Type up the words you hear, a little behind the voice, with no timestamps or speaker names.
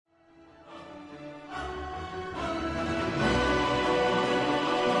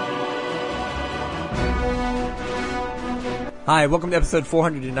Hi, welcome to episode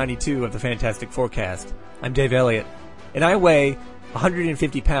 492 of the Fantastic Forecast. I'm Dave Elliott, and I weigh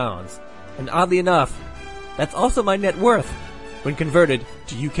 150 pounds. And oddly enough, that's also my net worth when converted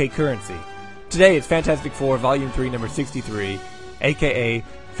to UK currency. Today it's Fantastic Four Volume 3, number 63, aka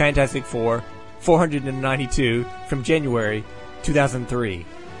Fantastic Four 492 from January 2003.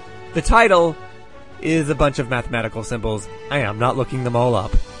 The title is a bunch of mathematical symbols. I am not looking them all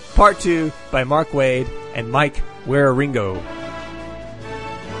up. Part 2 by Mark Wade and Mike Wieringo.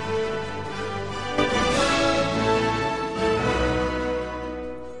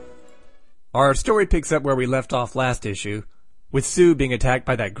 Our story picks up where we left off last issue, with Sue being attacked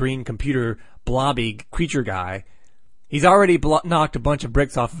by that green computer blobby creature guy. He's already knocked a bunch of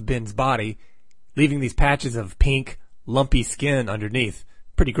bricks off of Ben's body, leaving these patches of pink, lumpy skin underneath.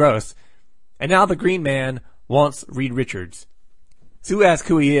 Pretty gross. And now the Green Man wants Reed Richards. Sue asks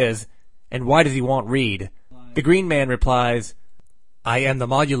who he is, and why does he want Reed? The Green Man replies, I am the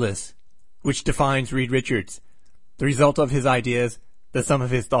modulus, which defines Reed Richards. The result of his ideas, the sum of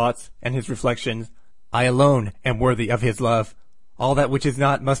his thoughts, and his reflections. I alone am worthy of his love. All that which is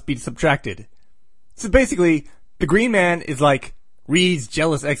not must be subtracted. So basically, the Green Man is like Reed's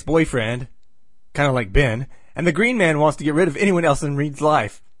jealous ex-boyfriend, kind of like Ben, and the Green Man wants to get rid of anyone else in Reed's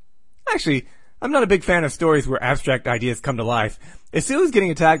life. Actually, I'm not a big fan of stories where abstract ideas come to life. If Sue is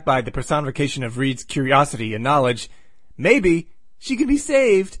getting attacked by the personification of Reed's curiosity and knowledge, maybe she can be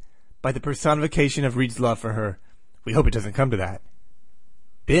saved by the personification of Reed's love for her. We hope it doesn't come to that.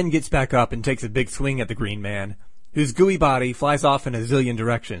 Ben gets back up and takes a big swing at the Green Man, whose gooey body flies off in a zillion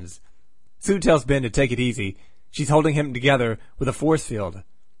directions. Sue tells Ben to take it easy. She's holding him together with a force field,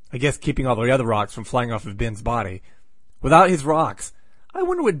 I guess keeping all the other rocks from flying off of Ben's body. Without his rocks, I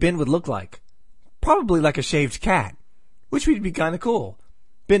wonder what Ben would look like. Probably like a shaved cat, which would be kinda cool.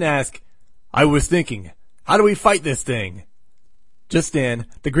 Ben asks, I was thinking, how do we fight this thing? Just then,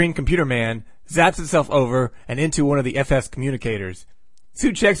 the green computer man zaps itself over and into one of the FF's communicators.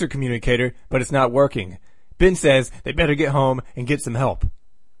 Sue checks her communicator, but it's not working. Ben says they better get home and get some help.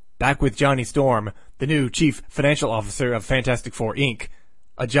 Back with Johnny Storm, the new chief financial officer of Fantastic Four Inc.,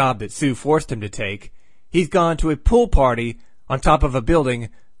 a job that Sue forced him to take, he's gone to a pool party on top of a building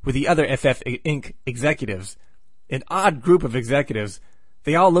with the other FF Inc. executives. An odd group of executives.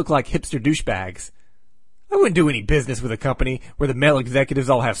 They all look like hipster douchebags. I wouldn't do any business with a company where the male executives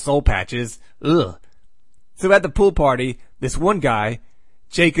all have soul patches. Ugh. So at the pool party, this one guy,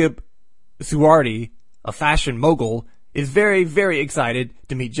 Jacob Suardi, a fashion mogul, is very, very excited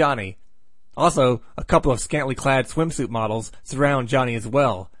to meet Johnny. Also, a couple of scantily clad swimsuit models surround Johnny as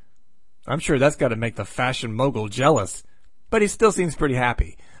well. I'm sure that's got to make the fashion mogul jealous. But he still seems pretty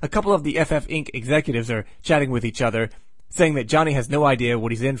happy. A couple of the FF Inc. executives are chatting with each other, saying that Johnny has no idea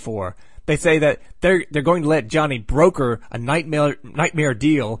what he's in for. They say that they're going to let Johnny broker a nightmare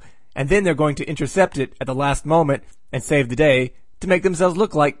deal, and then they're going to intercept it at the last moment and save the day to make themselves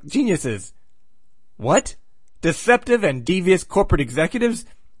look like geniuses. What? Deceptive and devious corporate executives?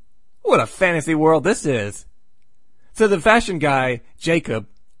 What a fantasy world this is. So the fashion guy, Jacob,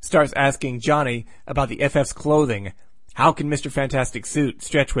 starts asking Johnny about the FF's clothing. How can Mr. Fantastic's suit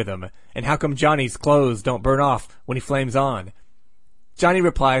stretch with him? And how come Johnny's clothes don't burn off when he flames on? Johnny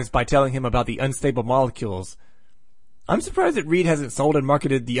replies by telling him about the unstable molecules. I'm surprised that Reed hasn't sold and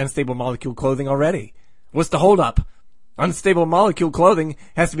marketed the unstable molecule clothing already. What's the holdup? Unstable molecule clothing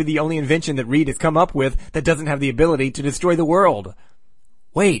has to be the only invention that Reed has come up with that doesn't have the ability to destroy the world.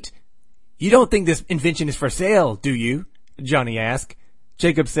 Wait, you don't think this invention is for sale, do you? Johnny asks.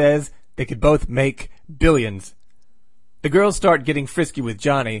 Jacob says they could both make billions. The girls start getting frisky with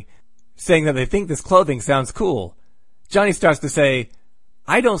Johnny, saying that they think this clothing sounds cool. Johnny starts to say,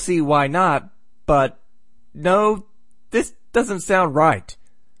 I don't see why not, but no, this doesn't sound right.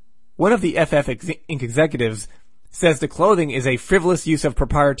 One of the FF Inc. executives says the clothing is a frivolous use of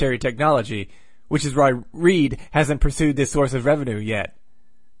proprietary technology, which is why Reed hasn't pursued this source of revenue yet.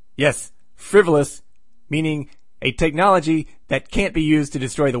 Yes, frivolous, meaning a technology that can't be used to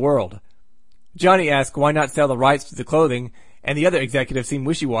destroy the world. Johnny asks why not sell the rights to the clothing, and the other executives seem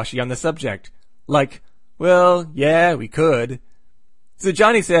wishy-washy on the subject. Like, well, yeah, we could. So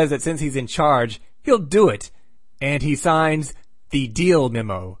Johnny says that since he's in charge, he'll do it, and he signs the deal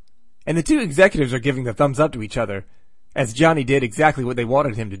memo. And the two executives are giving the thumbs up to each other, as Johnny did exactly what they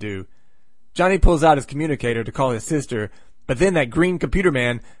wanted him to do. Johnny pulls out his communicator to call his sister, but then that green computer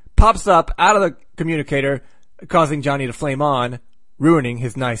man pops up out of the communicator, causing Johnny to flame on, ruining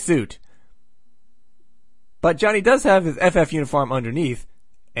his nice suit. But Johnny does have his FF uniform underneath,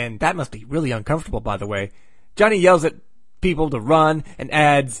 and that must be really uncomfortable, by the way. Johnny yells at people to run and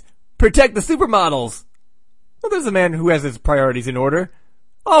adds, "Protect the supermodels!" Well, there's a man who has his priorities in order.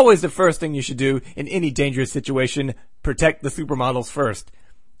 Always the first thing you should do in any dangerous situation, protect the supermodels first.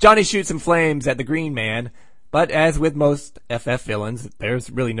 Johnny shoots some flames at the Green Man, but as with most FF villains,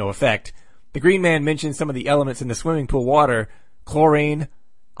 there's really no effect. The Green Man mentions some of the elements in the swimming pool water: chlorine,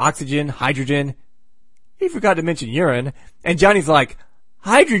 oxygen, hydrogen. He forgot to mention urine, and Johnny's like,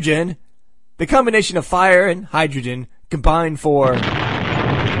 hydrogen? The combination of fire and hydrogen combined for...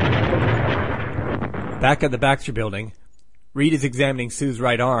 Back at the Baxter building, Reed is examining Sue's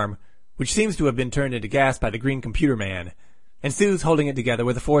right arm, which seems to have been turned into gas by the green computer man, and Sue's holding it together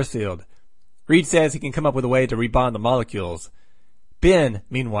with a force field. Reed says he can come up with a way to rebond the molecules. Ben,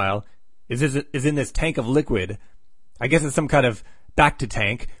 meanwhile, is in this tank of liquid. I guess it's some kind of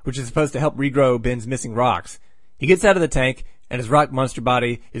back-to-tank, which is supposed to help regrow Ben's missing rocks. He gets out of the tank, and his rock monster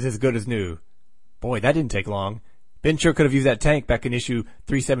body is as good as new. Boy, that didn't take long. Ben sure could have used that tank back in issue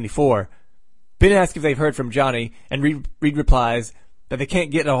 374. Ben asks if they've heard from Johnny, and Reed replies that they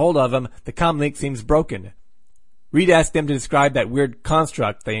can't get a hold of him. The comm link seems broken. Reed asks them to describe that weird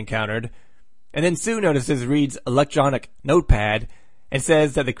construct they encountered, and then Sue notices Reed's electronic notepad and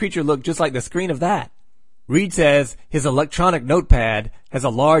says that the creature looked just like the screen of that. Reed says his electronic notepad has a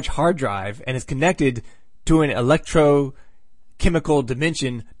large hard drive and is connected to an electrochemical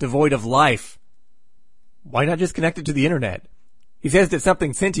dimension devoid of life. Why not just connect it to the internet? He says that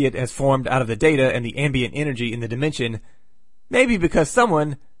something sentient has formed out of the data and the ambient energy in the dimension, maybe because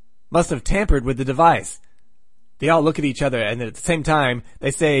someone must have tampered with the device. They all look at each other, and at the same time,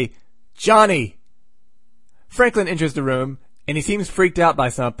 they say, Johnny! Franklin enters the room, and he seems freaked out by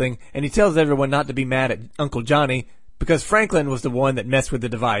something, and he tells everyone not to be mad at Uncle Johnny, because Franklin was the one that messed with the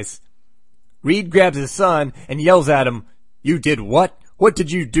device. Reed grabs his son and yells at him, You did what? What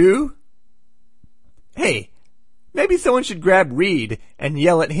did you do? Hey, maybe someone should grab Reed and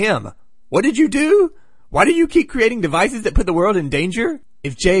yell at him. What did you do? Why do you keep creating devices that put the world in danger?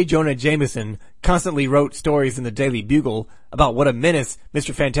 If J. Jonah Jameson constantly wrote stories in the Daily Bugle about what a menace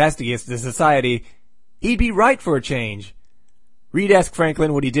Mr. Fantastic is to society, he'd be right for a change. Reed asks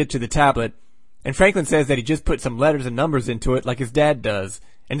Franklin what he did to the tablet, and Franklin says that he just put some letters and numbers into it like his dad does,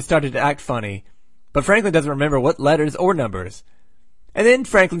 and it started to act funny. But Franklin doesn't remember what letters or numbers. And then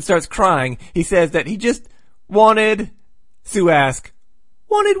Franklin starts crying. He says that he just wanted... Sue asks,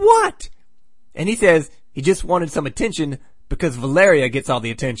 Wanted what? And he says he just wanted some attention because Valeria gets all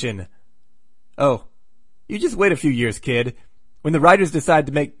the attention. Oh, you just wait a few years, kid. When the writers decide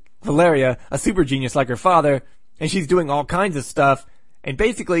to make Valeria a super genius like her father, and she's doing all kinds of stuff, and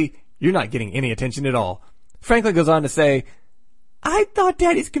basically, you're not getting any attention at all. Franklin goes on to say, I thought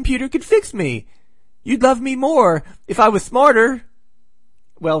Daddy's computer could fix me. You'd love me more if I was smarter.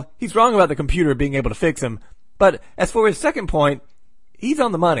 Well, he's wrong about the computer being able to fix him, but as for his second point, he's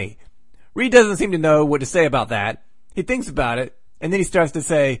on the money. Reed doesn't seem to know what to say about that. He thinks about it, and then he starts to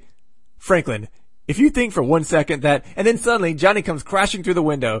say, Franklin, if you think for 1 second that, and then suddenly Johnny comes crashing through the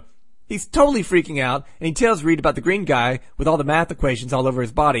window. He's totally freaking out, and he tells Reed about the green guy with all the math equations all over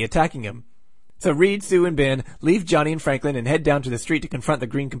his body attacking him. So Reed, Sue, and Ben leave Johnny and Franklin and head down to the street to confront the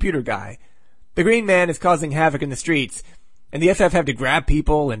green computer guy. The green man is causing havoc in the streets, and the FF have to grab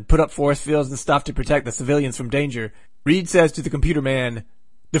people and put up force fields and stuff to protect the civilians from danger. Reed says to the computer man,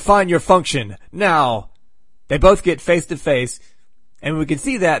 Define your function, now! They both get face to face, and we can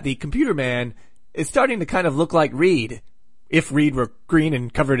see that the computer man is starting to kind of look like Reed, if Reed were green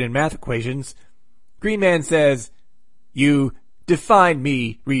and covered in math equations. Green Man says, You define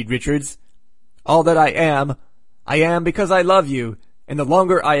me, Reed Richards. All that I am because I love you, and the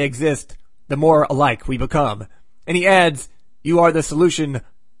longer I exist, the more alike we become. And he adds, You are the solution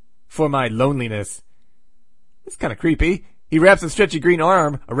for my loneliness. It's kind of creepy. He wraps a stretchy green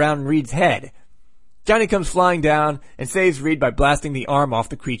arm around Reed's head. Johnny comes flying down and saves Reed by blasting the arm off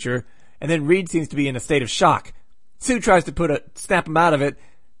the creature, and then Reed seems to be in a state of shock. Sue tries to snap him out of it,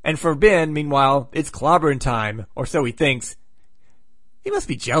 and for Ben, meanwhile, it's clobbering time, or so he thinks. He must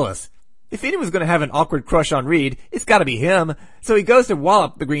be jealous. If anyone's going to have an awkward crush on Reed, it's got to be him. So he goes to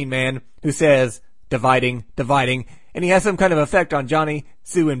wallop the green man, who says, dividing, and he has some kind of effect on Johnny,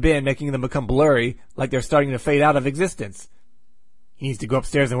 Sue, and Ben, making them become blurry, like they're starting to fade out of existence. He needs to go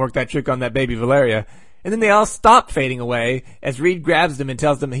upstairs and work that trick on that baby Valeria. And then they all stop fading away as Reed grabs them and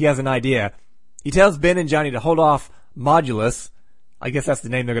tells them he has an idea. He tells Ben and Johnny to hold off Modulus. I guess that's the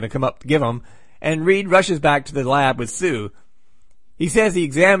name they're going to come up to give him. And Reed rushes back to the lab with Sue. He says he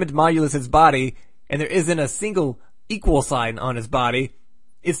examined Modulus's body, and there isn't a single equal sign on his body.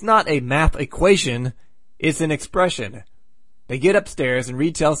 It's not a math equation. It's an expression. They get upstairs, and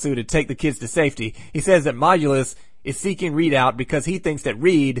Reed tells Sue to take the kids to safety. He says that Modulus is seeking Reed out because he thinks that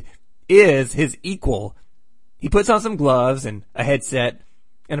Reed is his equal. He puts on some gloves and a headset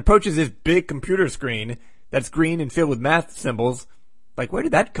and approaches this big computer screen that's green and filled with math symbols. Like, where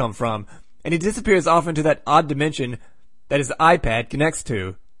did that come from? And he disappears off into that odd dimension that his iPad connects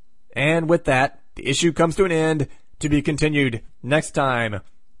to. And with that, the issue comes to an end, to be continued next time.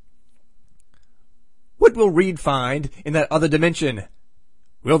 What will Reed find in that other dimension?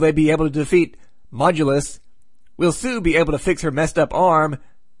 Will they be able to defeat Modulus? Will Sue be able to fix her messed up arm?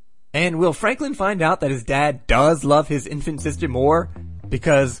 And will Franklin find out that his dad does love his infant sister more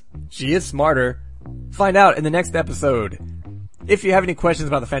because she is smarter? Find out in the next episode. If you have any questions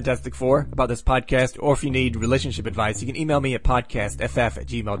about the Fantastic Four, about this podcast, or if you need relationship advice, you can email me at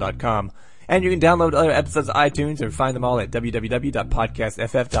podcastff@gmail.com. And you can download other episodes of iTunes or find them all at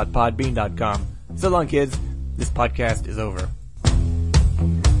www.podcastff.podbean.com. So long, kids. This podcast is over.